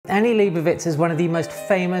Annie Leibovitz is one of the most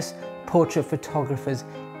famous portrait photographers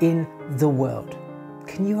in the world.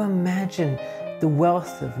 Can you imagine the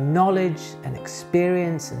wealth of knowledge and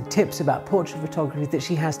experience and tips about portrait photography that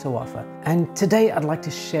she has to offer? And today I'd like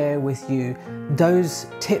to share with you those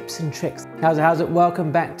tips and tricks. How's it?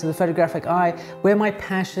 Welcome back to The Photographic Eye, where my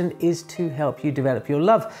passion is to help you develop your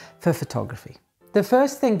love for photography. The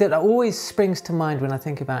first thing that always springs to mind when I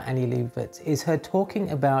think about Annie Leibovitz is her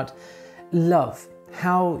talking about love,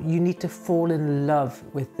 how you need to fall in love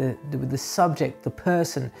with the subject, the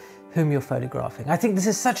person whom you're photographing. I think this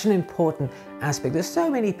is such an important aspect that so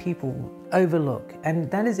many people overlook, and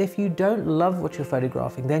that is, if you don't love what you're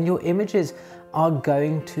photographing, then your images are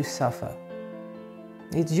going to suffer.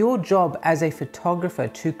 It's your job as a photographer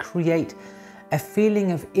to create a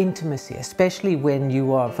feeling of intimacy, especially when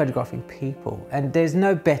you are photographing people. And there's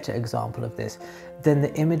no better example of this than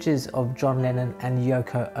the images of John Lennon and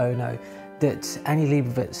Yoko Ono that Annie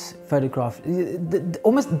Leibovitz photographed,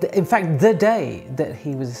 almost, in fact, the day that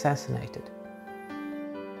he was assassinated.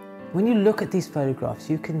 When you look at these photographs,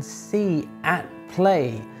 you can see at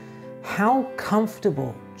play how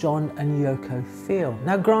comfortable John and Yoko feel.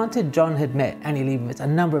 Now, granted, John had met Annie Leibovitz a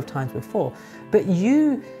number of times before, but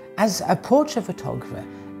you, as a portrait photographer,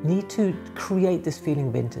 need to create this feeling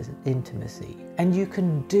of intimacy. And you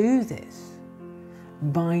can do this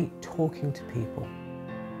by talking to people,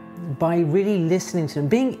 by really listening to them,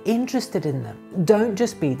 being interested in them. Don't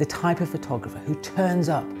just be the type of photographer who turns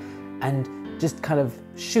up and just kind of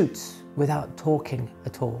shoots without talking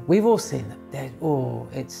at all. We've all seen them.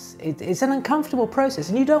 It's an uncomfortable process,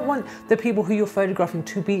 and you don't want the people who you're photographing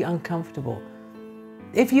to be uncomfortable.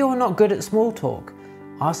 If you're not good at small talk,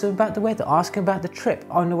 ask them about the weather, ask them about the trip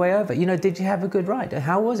on the way over. You know, did you have a good ride?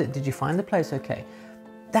 How was it? Did you find the place okay?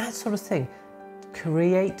 That sort of thing.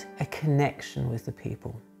 Create a connection with the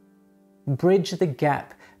people. Bridge the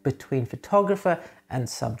gap between photographer and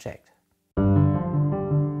subject.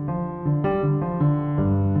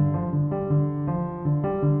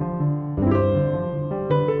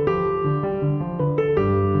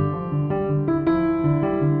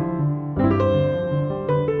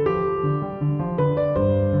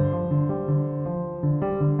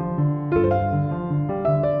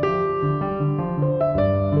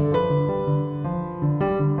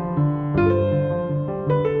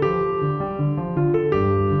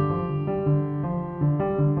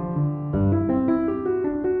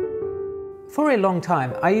 For a long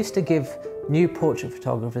time, I used to give new portrait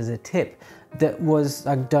photographers a tip that was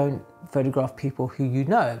like, don't photograph people who you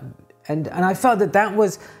know. And I felt that that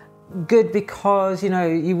was good because, you know,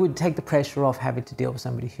 you would take the pressure off having to deal with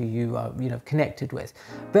somebody who you are, you know, connected with.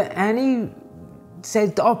 But Annie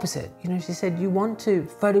said the opposite. You know, she said, you want to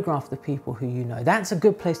photograph the people who you know. That's a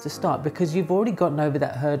good place to start because you've already gotten over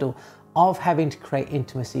that hurdle of having to create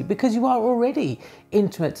intimacy, because you are already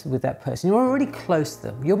intimate with that person. You're already close to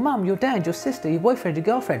them. Your mum, your dad, your sister, your boyfriend, your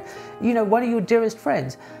girlfriend, you know, one of your dearest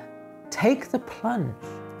friends. Take the plunge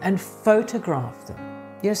and photograph them.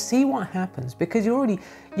 You know, see what happens, because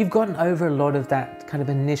you've gotten over a lot of that kind of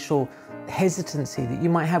initial hesitancy that you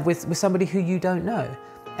might have with somebody who you don't know.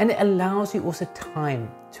 And it allows you also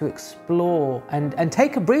time to explore and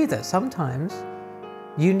take a breather. Sometimes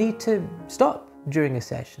you need to stop during a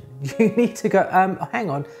session. You need to go, hang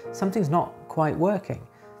on, something's not quite working.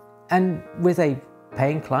 And with a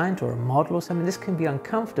paying client or a model or something, this can be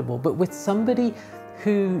uncomfortable, but with somebody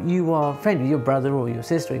who you are friendly with, your brother or your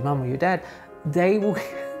sister, your mum or your dad, they will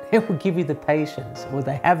give you the patience, or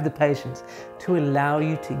they have the patience to allow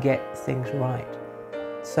you to get things right.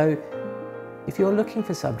 So if you're looking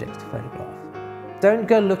for subjects to photograph, don't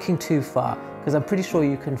go looking too far, because I'm pretty sure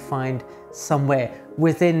you can find somewhere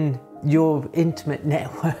within your intimate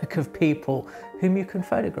network of people whom you can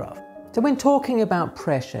photograph. So when talking about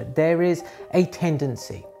pressure, there is a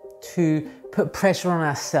tendency to put pressure on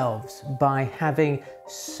ourselves by having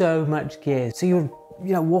so much gear. So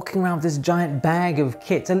you're walking around with this giant bag of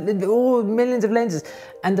kits and all millions of lenses,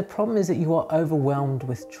 and the problem is that you are overwhelmed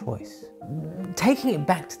with choice. Taking it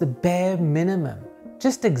back to the bare minimum,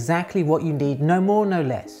 just exactly what you need, no more, no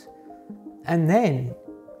less. And then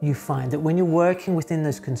you find that when you're working within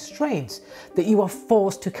those constraints, that you are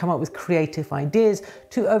forced to come up with creative ideas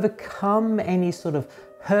to overcome any sort of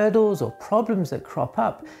hurdles or problems that crop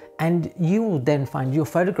up. And you will then find your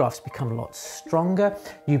photographs become a lot stronger.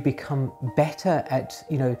 You become better at,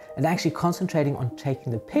 and actually concentrating on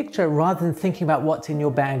taking the picture rather than thinking about what's in your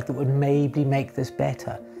bag that would maybe make this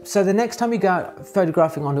better. So the next time you go out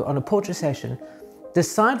photographing on a portrait session,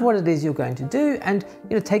 decide what it is you're going to do and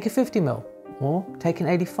take a 50mm. Or take an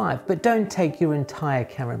 85, but don't take your entire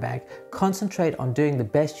camera bag. Concentrate on doing the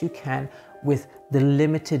best you can with the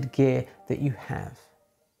limited gear that you have.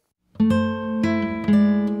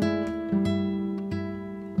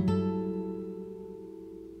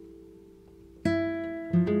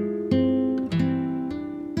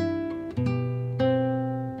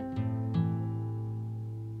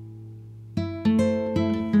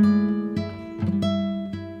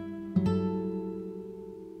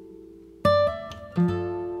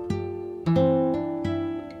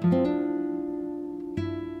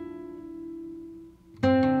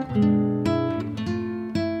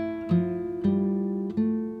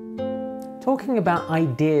 Talking about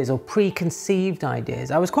ideas or preconceived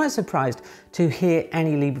ideas, I was quite surprised to hear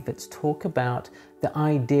Annie Leibovitz talk about the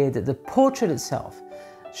idea that the portrait itself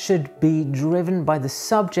should be driven by the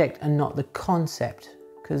subject and not the concept.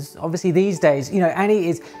 Because obviously these days,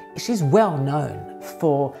 Annie she's well known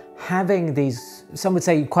for having these, some would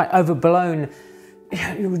say quite overblown,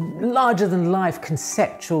 larger than life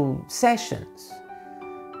conceptual sessions.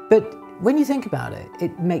 But when you think about it,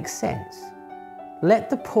 it makes sense. Let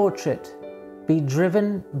the portrait be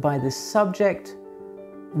driven by the subject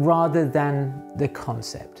rather than the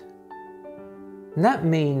concept. And that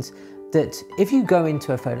means that if you go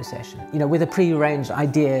into a photo session, with a pre-arranged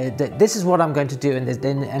idea that this is what I'm going to do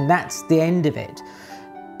and that's the end of it,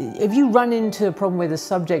 if you run into a problem where the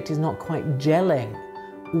subject is not quite gelling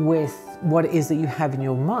with what it is that you have in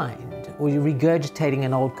your mind, or you're regurgitating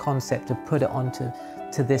an old concept to put it onto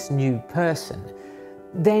this new person,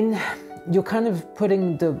 then you're kind of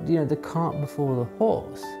putting the cart before the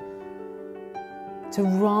horse. To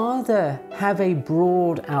rather have a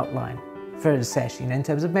broad outline for a session in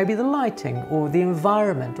terms of maybe the lighting or the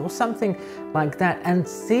environment or something like that, and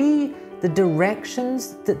see the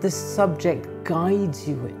directions that the subject guides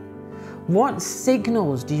you in. What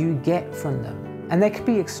signals do you get from them? And they can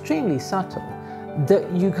be extremely subtle,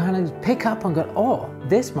 that you kind of pick up and go, oh,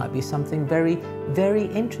 this might be something very, very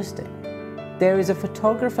interesting. There is a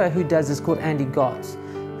photographer who does this called Andy Gotts,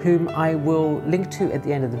 whom I will link to at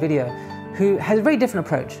the end of the video, who has a very different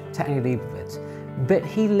approach to Annie Leibovitz, but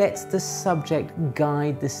he lets the subject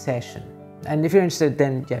guide the session. And if you're interested,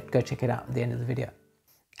 then yeah, go check it out at the end of the video.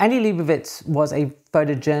 Annie Leibovitz was a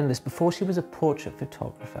photojournalist before she was a portrait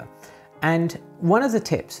photographer. And one of the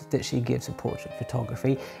tips that she gives for portrait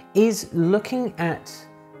photography is looking at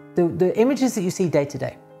the images that you see day to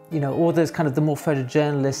day, all those kind of the more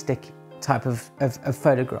photojournalistic type of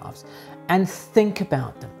photographs, and think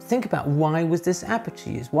about them. Think about, why was this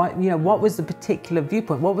aperture used? Why, what was the particular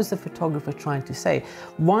viewpoint? What was the photographer trying to say?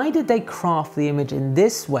 Why did they craft the image in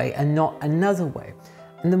this way and not another way?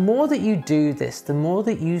 And the more that you do this, the more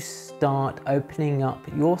that you start opening up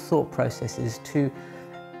your thought processes to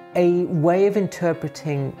a way of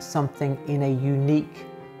interpreting something in a unique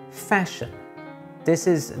fashion. This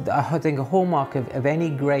is, I think, a hallmark of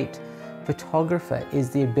any great photographer,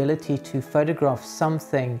 is the ability to photograph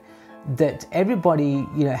something that everybody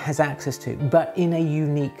has access to, but in a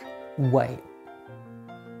unique way.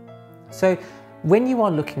 So when you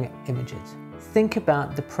are looking at images, think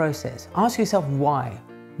about the process. Ask yourself why.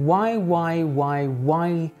 Why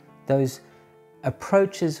those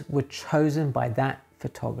approaches were chosen by that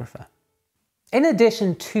photographer. In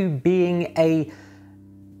addition to being a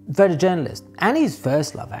photojournalist, Annie's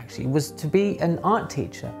first love actually was to be an art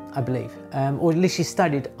teacher, I believe, or at least she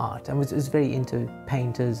studied art and was very into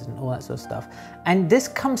painters and all that sort of stuff. And this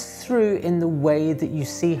comes through in the way that you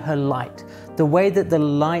see her light, the way that the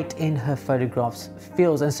light in her photographs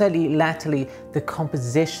feels, and certainly latterly the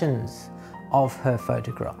compositions of her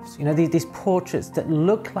photographs. These portraits that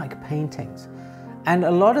look like paintings. And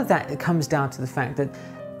a lot of that comes down to the fact that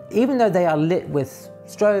even though they are lit with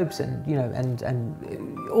strobes and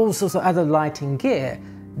and all sorts of other lighting gear,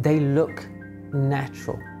 they look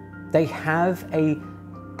natural. They have a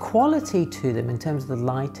quality to them in terms of the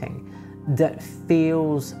lighting that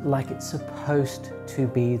feels like it's supposed to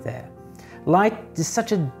be there. Light is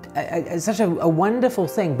such a wonderful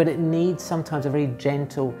thing, but it needs sometimes a very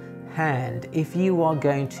gentle hand if you are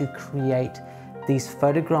going to create these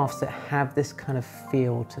photographs that have this kind of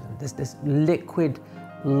feel to them, this liquid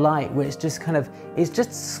light where it's just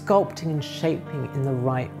sculpting and shaping in the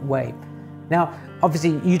right way. Now,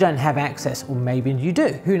 obviously you don't have access, or maybe you do,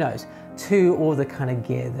 who knows, to all the kind of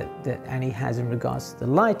gear that Annie has in regards to the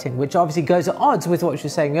lighting, which obviously goes at odds with what she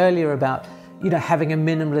was saying earlier about, having a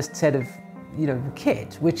minimalist set of,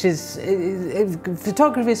 kit, which is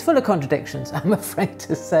photography is full of contradictions, I'm afraid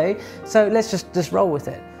to say. So let's just roll with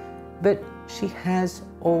it. But she has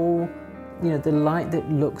all, the light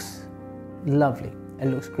that looks lovely. It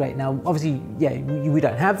looks great. Now, obviously, yeah, we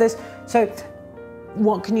don't have this. So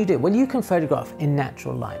what can you do? Well, you can photograph in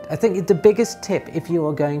natural light. I think the biggest tip if you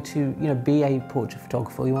are going to be a portrait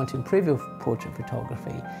photographer, or you want to improve your portrait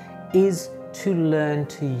photography, is to learn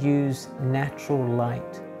to use natural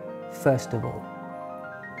light first of all.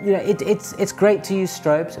 It's great to use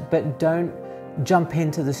strobes, but don't jump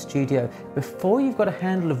into the studio before you've got a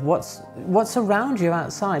handle of what's around you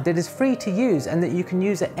outside that is free to use and that you can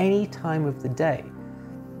use at any time of the day.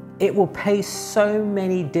 It will pay so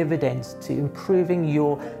many dividends to improving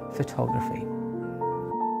your photography.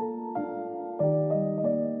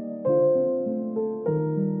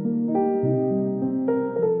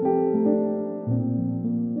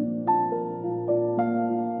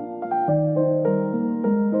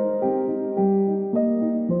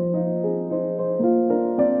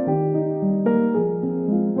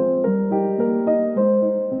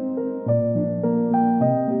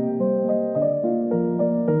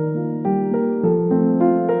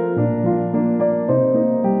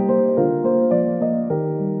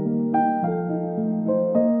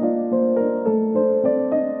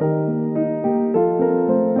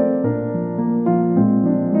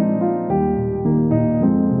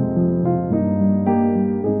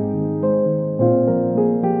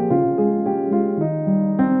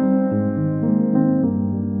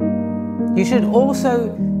 You should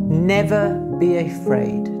also never be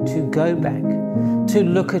afraid to go back to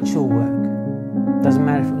look at your work. Doesn't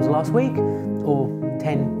matter if it was last week or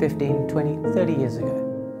 10, 15, 20, 30 years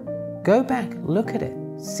ago. Go back, look at it.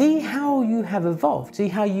 See how you have evolved. See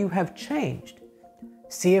how you have changed.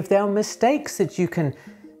 See if there are mistakes that you can,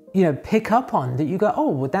 pick up on, that you go, oh,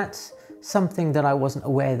 well, that's something that I wasn't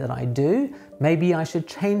aware that I do. Maybe I should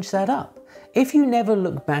change that up. If you never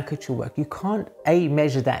look back at your work, you can't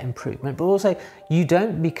measure that improvement, but also you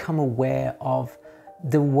don't become aware of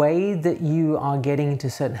the way that you are getting into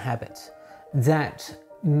certain habits that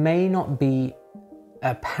may not be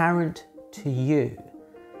apparent to you,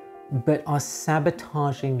 but are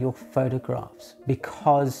sabotaging your photographs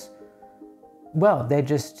because, well, they're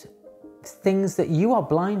just things that you are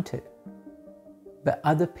blind to, but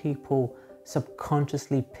other people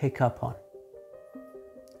subconsciously pick up on.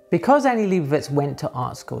 Because Annie Leibovitz went to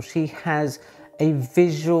art school, she has a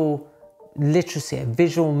visual literacy, a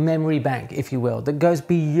visual memory bank, if you will, that goes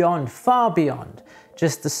beyond, far beyond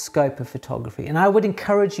just the scope of photography. And I would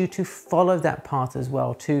encourage you to follow that path as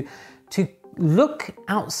well, to look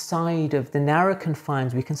outside of the narrow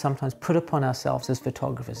confines we can sometimes put upon ourselves as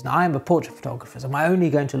photographers. Now, I am a portrait photographer, so I'm only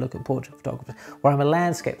going to look at portrait photographers, or I'm a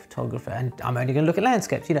landscape photographer, and I'm only going to look at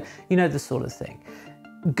landscapes, you know this sort of thing.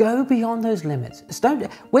 Go beyond those limits.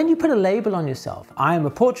 When you put a label on yourself, I am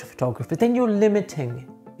a portrait photographer, then you're limiting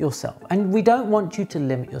yourself. And we don't want you to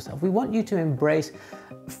limit yourself. We want you to embrace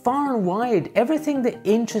far and wide everything that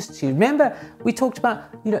interests you. Remember, we talked about,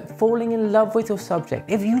 falling in love with your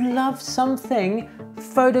subject. If you love something,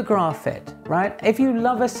 photograph it, right? If you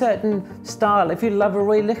love a certain style, if you love a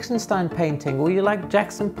Roy Lichtenstein painting, or you like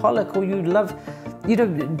Jackson Pollock, or you love,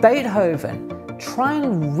 Beethoven, try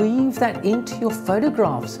and weave that into your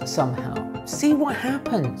photographs somehow. See what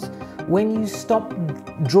happens when you stop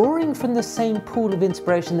drawing from the same pool of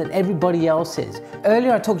inspiration that everybody else is.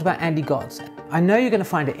 Earlier I talked about Andy Gotts. I know you're going to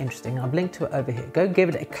find it interesting. I've linked to it over here. Go give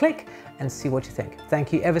it a click and see what you think.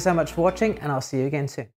 Thank you ever so much for watching, and I'll see you again soon.